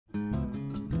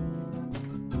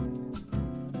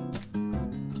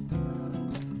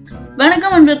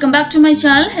வணக்கம் and welcome back to my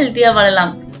channel Healthya Valalam.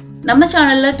 நம்ம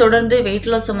சேனல்ல தொடர்ந்து weight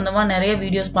loss சம்பந்தமா நிறைய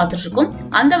வீடியோஸ் பார்த்துட்டு இருக்கோம்.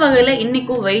 அந்த வகையில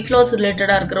இன்னைக்கு weight loss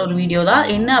ரிலேட்டடா இருக்கிற ஒரு வீடியோ தான்.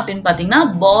 என்ன அப்படினு பாத்தீங்கன்னா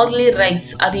barley rice.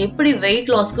 அது எப்படி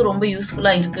weight lossக்கு ரொம்ப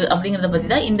யூஸ்ஃபுல்லா இருக்கு அப்படிங்கறத பத்தி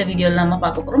தான் இந்த வீடியோல நாம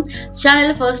பார்க்க போறோம்.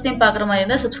 சேனலை ஃபர்ஸ்ட் டைம் பார்க்குற மாதிரி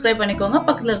இருந்தா சப்ஸ்கிரைப் பண்ணிக்கோங்க.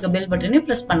 பக்கத்துல இருக்க பெல் பட்டனை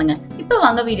பிரஸ் பண்ணுங்க. இப்போ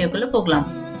வாங்க வீடியோக்குள்ள போகலாம்.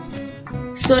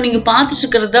 சோ நீங்க பார்த்துட்டு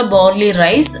இருக்கிறது barley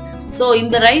rice. சோ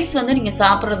இந்த ரைஸ் வந்து நீங்க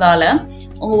சாப்பிடுறதால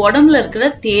உங்க உடம்புல இருக்கிற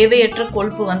தேவையற்ற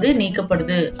கொழுப்பு வந்து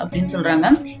நீக்கப்படுது அப்படின்னு சொல்றாங்க.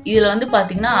 இதுல வந்து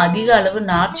பாத்தீங்கன்னா அதிக அளவு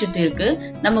நார்ச்சத்து இருக்கு.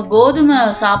 நம்ம கோதுமை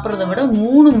சாப்பிடுறத விட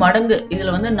 3 மடங்கு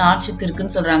இதுல வந்து நார்ச்சத்து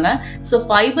இருக்குன்னு சொல்றாங்க. சோ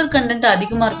ஃபைபர் கண்டென்ட்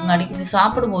அதிகமா இருக்குங்க. இது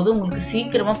சாப்பிடும்போது உங்களுக்கு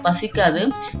சீக்கிரமா பசிக்காது.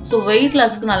 சோ வெயிட்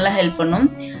லாஸ்க்கு நல்லா ஹெல்ப் பண்ணும்.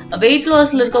 வெயிட்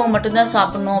லாஸ்ல இருக்கவங்க மட்டும்தான்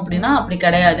சாப்பிடணும் அப்படின்னா அப்படி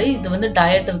கிடையாது. இது வந்து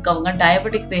டயட் இருக்கவங்க,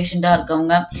 டயபெட்டிக் பேஷண்டா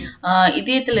இருக்கவங்க,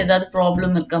 இதயத்துல ஏதாவது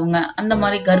ப்ராப்ளம் இருக்கவங்க, அந்த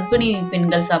மாதிரி கர்ப்பிணி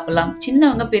பெண்கள் சாப்பிடலாம்.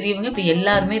 சின்னவங்க பெரியவங்க இப்ப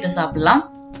எல்லாருமே இதை சாப்பிடலாம்.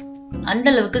 அந்த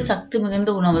அளவுக்கு சக்தி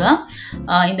மிகுந்த உணவு தான்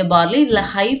இந்த பார்லி. இதுல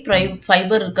ஹை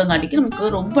ஃபைபர் இருக்கங்காட்டிக்கு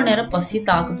நமக்கு ரொம்ப நேரம் பசி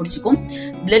தாக்கு பிடிச்சிக்கும்.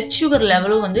 பிளட் சுகர்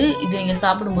லெவலும் வந்து இது நீங்க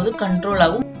சாப்பிடும்போது கண்ட்ரோல்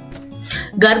ஆகும்.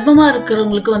 கர்ப்பமா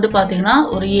இருக்கிறவங்களுக்கு வந்து பாத்தீங்கன்னா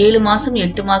ஒரு 7 மாசம்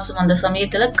 8 மாசம் அந்த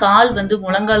சமயத்துல கால் வந்து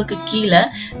முழங்காலுக்கு கீழே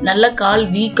நல்ல கால்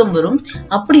வீக்கம் வரும்.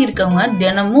 அப்படி இருக்கவங்க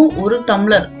தினமும் 1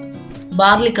 டம்ளர்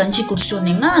பார்லி கஞ்சி குடிச்சிட்டு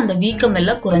வந்தீங்கன்னா அந்த வீக்கம்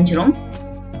எல்லாம் குறைஞ்சிரும்.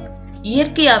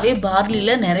 இயற்கையாவே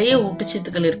பார்லில நிறைய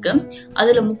ஊட்டச்சத்துக்கள் இருக்கு.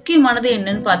 அதுல முக்கியமானது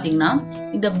என்னன்னு பாத்தீங்கன்னா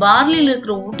இந்த பார்லில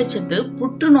இருக்கிற ஊட்டச்சத்து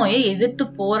புற்றுநோயை எதிர்த்து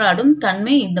போராடும்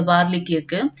தன்மை இந்த பார்லிக்கு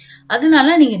இருக்கு.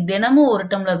 அதனால நீங்க தினமும் 1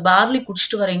 டம்ளர் பார்லி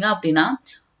குடிச்சிட்டு வரீங்க அப்படின்னா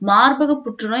மார்பக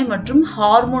புற்றுநோய் மற்றும்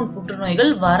ஹார்மோன்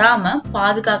புற்றுநோய்கள் வராம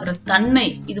பாதுகாக்கிற தன்மை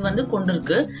இது வந்து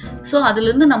கொண்டிருக்கு. சோ அதுல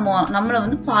இருந்து நம்மளை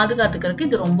வந்து பாதுகாத்துக்கிறதுக்கு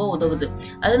இது ரொம்ப உதவுது.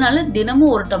 அதனால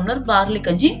தினமும் 1 டம்ளர் பார்லி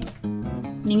கஞ்சி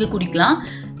நீங்க குடிக்கலாம்.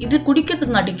 இது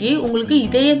குடிக்கிறதுங்காட்டிக்கு உங்களுக்கு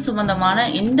இதயம் சம்பந்தமான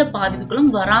எந்த பாதிப்புகளும்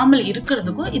வராமல்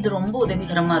இருக்கிறதுக்கும் இது ரொம்ப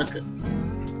உதவிகரமா இருக்கு.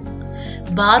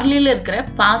 பார்லில இருக்கிற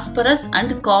பாஸ்பரஸ்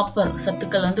அண்ட் காப்பர்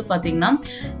சத்துக்கள் வந்து பாத்தீங்கன்னா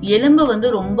எலும்பை வந்து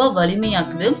ரொம்ப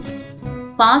வலிமையாக்குது.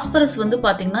 பாஸ்பரஸ் வந்து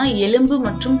பாத்தீங்கன்னா எலும்பு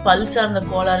மற்றும் பல் சார்ந்த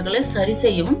கோளாறுகளை சரி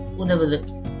செய்யவும் உதவுது.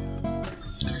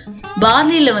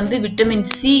 பார்லில வந்து விட்டமின்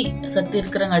சி சத்து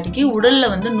இருக்கிறங்காட்டிக்கு உடல்ல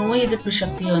வந்து நோய் எதிர்ப்பு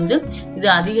சக்தியை வந்து இது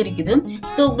அதிகரிக்குது.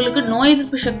 சோ உங்களுக்கு நோய்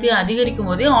எதிர்ப்பு சக்தியை அதிகரிக்கும்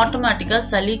போதே ஆட்டோமேட்டிக்கா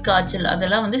சளி காய்ச்சல்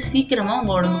அதெல்லாம் வந்து சீக்கிரமா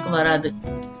உங்க உடம்புக்கு வராது.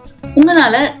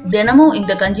 உங்களால தினமும்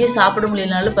இந்த கஞ்சியை சாப்பிட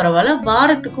முடியலனாலும் பரவாயில்ல,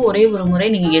 வாரத்துக்கு ஒரே ஒரு முறை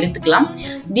நீங்க எடுத்துக்கலாம்.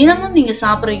 தினமும் நீங்க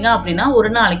சாப்பிடுறீங்க அப்படின்னா ஒரு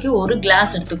நாளைக்கு 1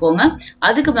 கிளாஸ் எடுத்துக்கோங்க.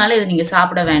 அதுக்கு மேல இதை நீங்க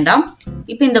சாப்பிட வேண்டாம்.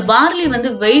 இப்ப இந்த பார்லி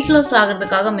வந்து வெயிட் லாஸ்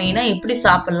ஆகிறதுக்காக மெயினா எப்படி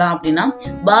சாப்பிடலாம் அப்படின்னா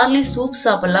பார்லி சூப்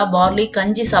சாப்பிடலாம், பார்லி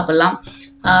கஞ்சி சாப்பிடலாம்,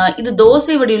 இது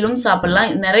தோசை வடிவிலும்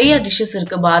சாப்பிடலாம். நிறைய டிஷ்ஷஸ்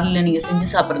இருக்கு பார்லில நீங்க செஞ்சு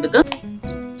சாப்பிடுறதுக்கு.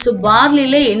 சோ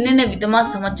பார்லில என்னென்ன விதமா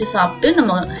சமைச்சு சாப்பிட்டு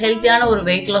நம்ம ஹெல்த்தியான ஒரு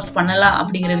வெயிட் லாஸ் பண்ணலாம்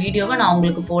அப்படிங்கிற வீடியோவை நான்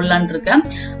உங்களுக்கு போடலான்னு இருக்கேன்.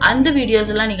 அந்த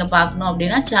வீடியோஸ் எல்லாம் நீங்க பார்க்கணும்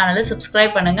அப்படின்னா சேனலை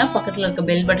சப்ஸ்கிரைப் பண்ணுங்க. பக்கத்துல இருக்க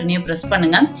பெல் பட்டனையும் பிரஸ்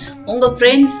பண்ணுங்க. உங்க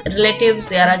ஃப்ரெண்ட்ஸ் ரிலேட்டிவ்ஸ்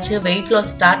யாராச்சும் வெயிட்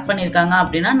லாஸ் ஸ்டார்ட் பண்ணிருக்காங்க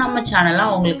அப்படின்னா நம்ம சேனலை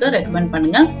உங்களுக்கு ரெக்கமெண்ட்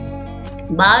பண்ணுங்க.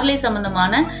 பார்லி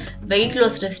சம்பந்தமான வெயிட்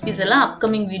லாஸ் ரெசிபிஸ் எல்லாம்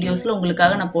அப்கமிங் வீடியோஸ்ல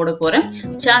உங்களுக்காக நான் போட போறேன்.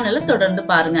 சேனலை தொடர்ந்து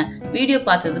பாருங்க. வீடியோ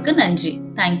பார்த்ததுக்கு நன்றி.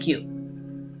 தேங்க்யூ.